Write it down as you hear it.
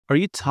Are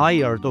you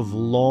tired of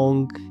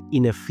long,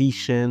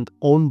 inefficient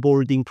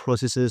onboarding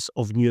processes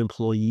of new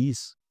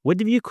employees? What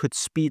if you could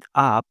speed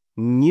up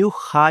new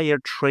hire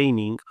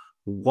training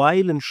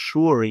while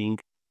ensuring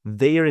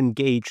they're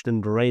engaged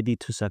and ready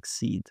to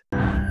succeed?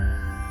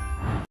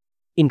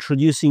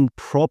 Introducing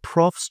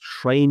ProProfs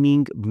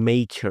Training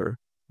Maker.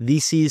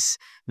 This is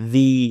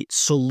the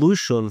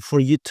solution for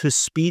you to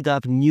speed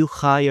up new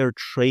hire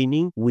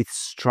training with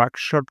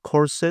structured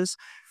courses,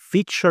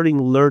 featuring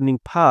learning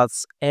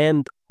paths,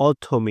 and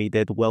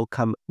automated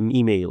welcome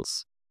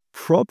emails.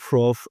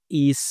 ProProf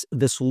is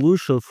the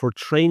solution for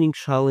training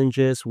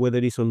challenges, whether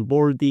it's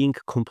onboarding,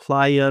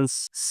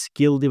 compliance,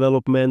 skill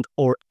development,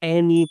 or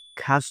any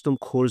custom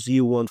course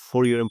you want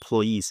for your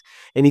employees.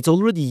 And it's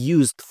already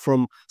used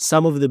from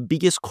some of the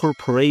biggest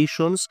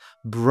corporations,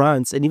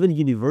 brands, and even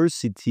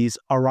universities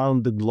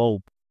around the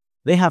globe.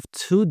 They have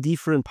two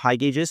different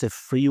packages, a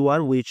free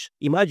one, which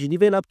imagine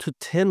even up to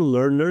 10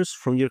 learners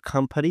from your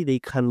company, they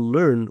can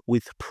learn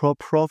with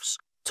ProProfs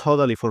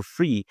totally for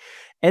free.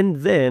 And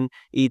then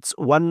it's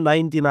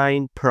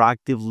 $199 per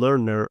active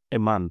learner a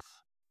month.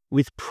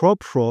 With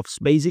ProProfs,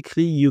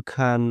 basically you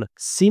can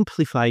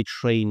simplify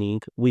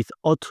training with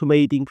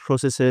automating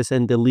processes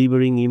and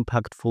delivering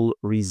impactful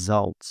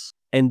results.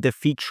 And the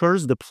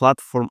features the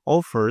platform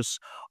offers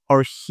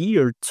are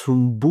here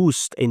to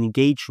boost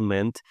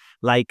engagement,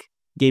 like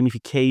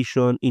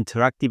gamification,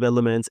 interactive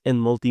elements, and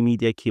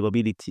multimedia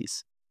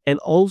capabilities, and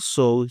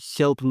also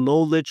help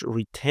knowledge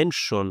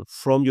retention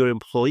from your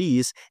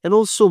employees and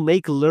also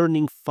make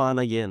learning fun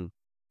again.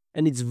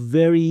 And it's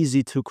very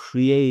easy to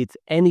create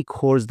any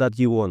course that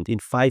you want in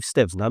 5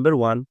 steps. Number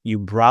 1, you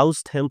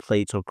browse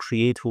templates or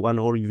create one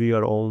of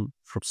your own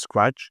from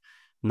scratch.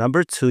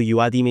 Number 2,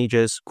 you add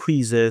images,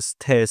 quizzes,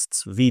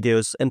 tests,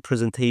 videos, and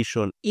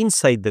presentation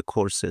inside the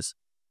courses.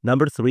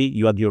 Number 3,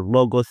 you add your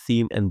logo,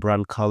 theme, and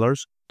brand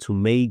colors to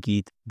make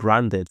it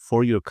branded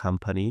for your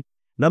company.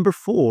 Number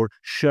 4,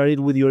 share it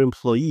with your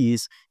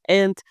employees.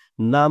 And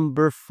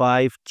number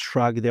 5,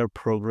 track their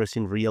progress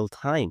in real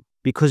time,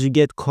 because you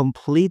get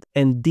complete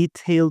and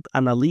detailed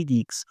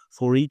analytics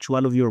for each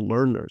one of your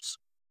learners.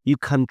 You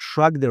can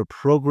track their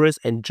progress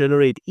and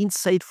generate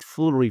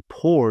insightful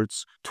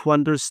reports to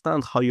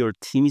understand how your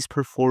team is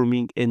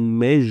performing and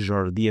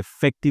measure the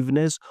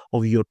effectiveness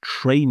of your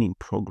training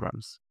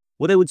programs.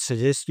 What I would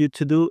suggest you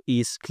to do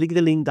is click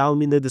the link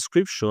down in the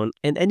description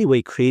and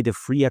anyway create a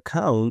free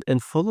account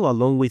and follow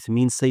along with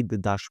me inside the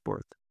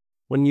dashboard.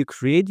 When you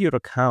create your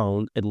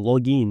account and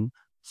log in,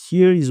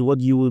 here is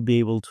what you will be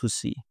able to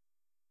see.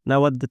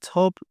 Now at the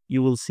top,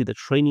 you will see the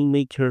Training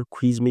Maker,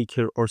 Quiz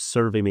Maker, or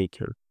Survey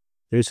Maker.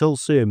 There is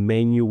also a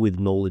menu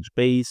with Knowledge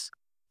Base,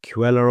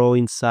 QLRO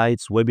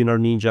Insights, Webinar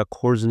Ninja,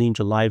 Course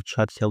Ninja, Live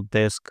Chat, Help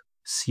Desk,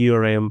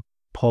 CRM,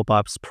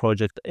 Pop-ups,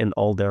 Project, and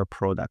all their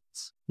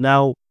products.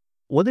 Now,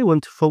 what I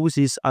want to focus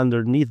is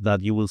underneath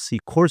that you will see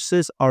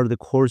courses are the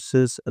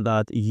courses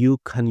that you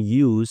can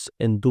use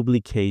and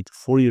duplicate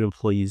for your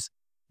employees.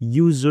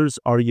 Users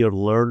are your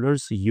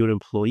learners, your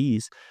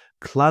employees.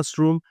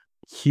 Classroom,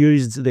 here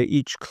is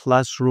each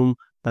classroom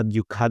that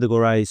you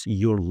categorize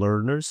your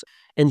learners.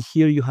 And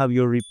here you have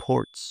your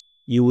reports.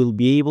 You will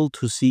be able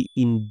to see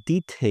in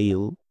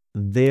detail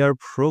their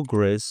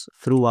progress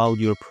throughout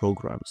your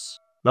programs.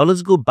 Now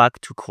let's go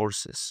back to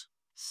courses.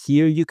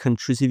 Here you can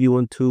choose if you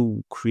want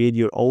to create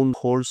your own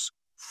course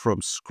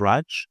from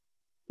scratch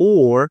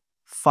or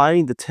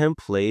find the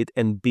template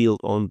and build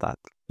on that.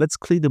 Let's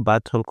click the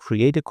button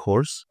Create a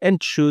Course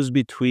and choose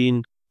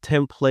between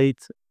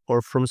template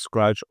or from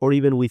scratch or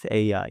even with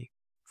AI.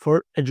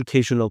 For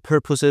educational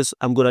purposes,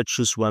 I'm going to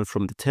choose one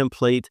from the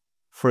template.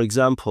 For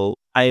example,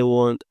 I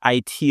want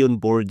IT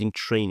onboarding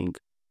training.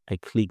 I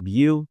click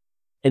View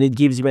and it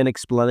gives me an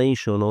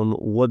explanation on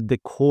what the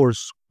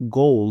course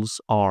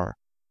goals are.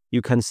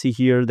 You can see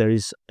here there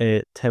is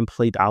a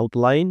template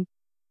outline,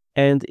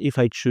 and if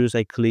I choose,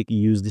 I click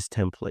Use this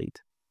template.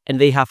 And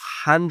they have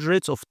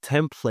hundreds of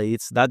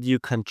templates that you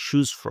can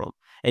choose from.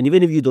 And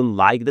even if you don't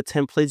like the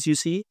templates you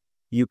see,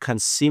 you can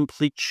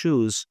simply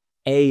choose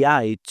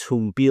AI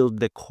to build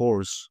the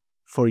course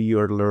for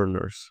your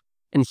learners.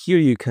 And here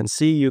you can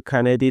see you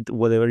can edit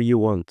whatever you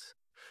want.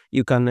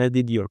 You can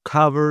edit your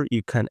cover,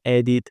 you can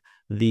edit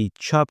the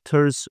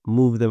chapters,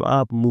 move them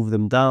up, move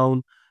them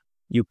down.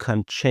 You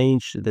can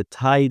change the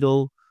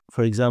title.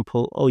 For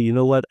example, oh, you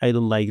know what? I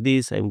don't like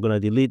this. I'm going to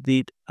delete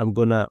it. I'm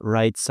going to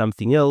write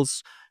something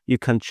else. You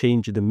can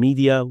change the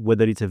media,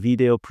 whether it's a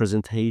video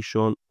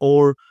presentation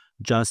or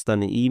just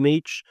an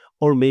image,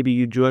 or maybe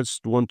you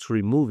just want to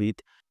remove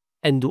it.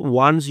 And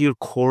once your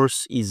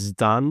course is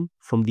done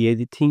from the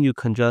editing, you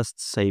can just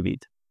save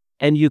it.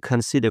 And you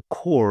can see the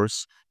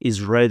course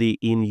is ready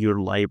in your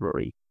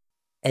library.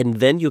 And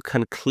then you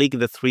can click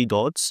the 3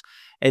 dots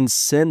and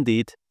send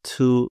it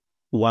to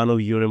one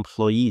of your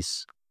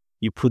employees.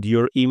 You put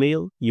your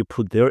email, you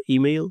put their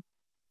email.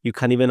 You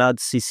can even add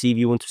CC if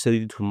you want to send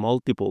it to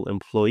multiple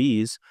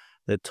employees,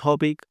 the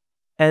topic,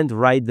 and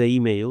write the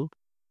email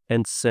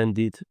and send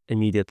it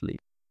immediately.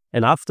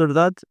 And after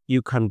that,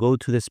 you can go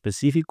to the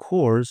specific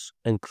course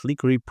and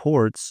click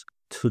reports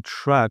to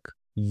track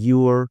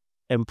your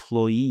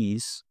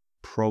employees'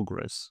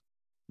 progress.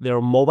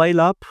 Their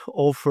mobile app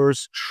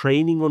offers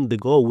training on the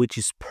go, which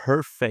is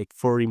perfect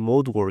for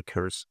remote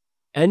workers.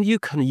 And you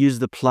can use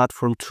the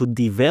platform to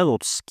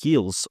develop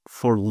skills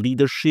for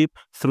leadership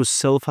through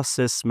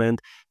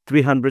self-assessment,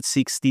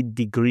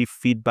 360-degree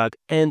feedback,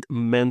 and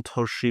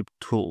mentorship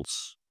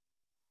tools.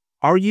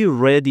 Are you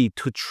ready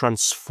to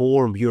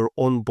transform your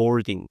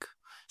onboarding?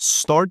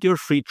 Start your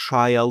free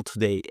trial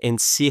today and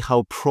see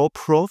how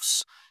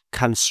ProProfs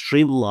can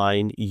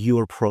streamline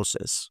your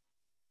process.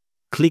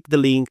 Click the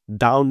link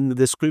down in the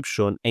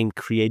description and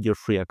create your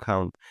free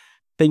account.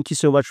 Thank you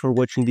so much for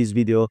watching this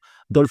video.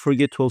 Don't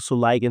forget to also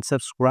like and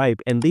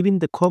subscribe and leave in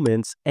the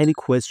comments any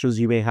questions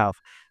you may have.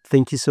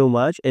 Thank you so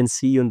much and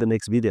see you in the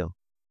next video.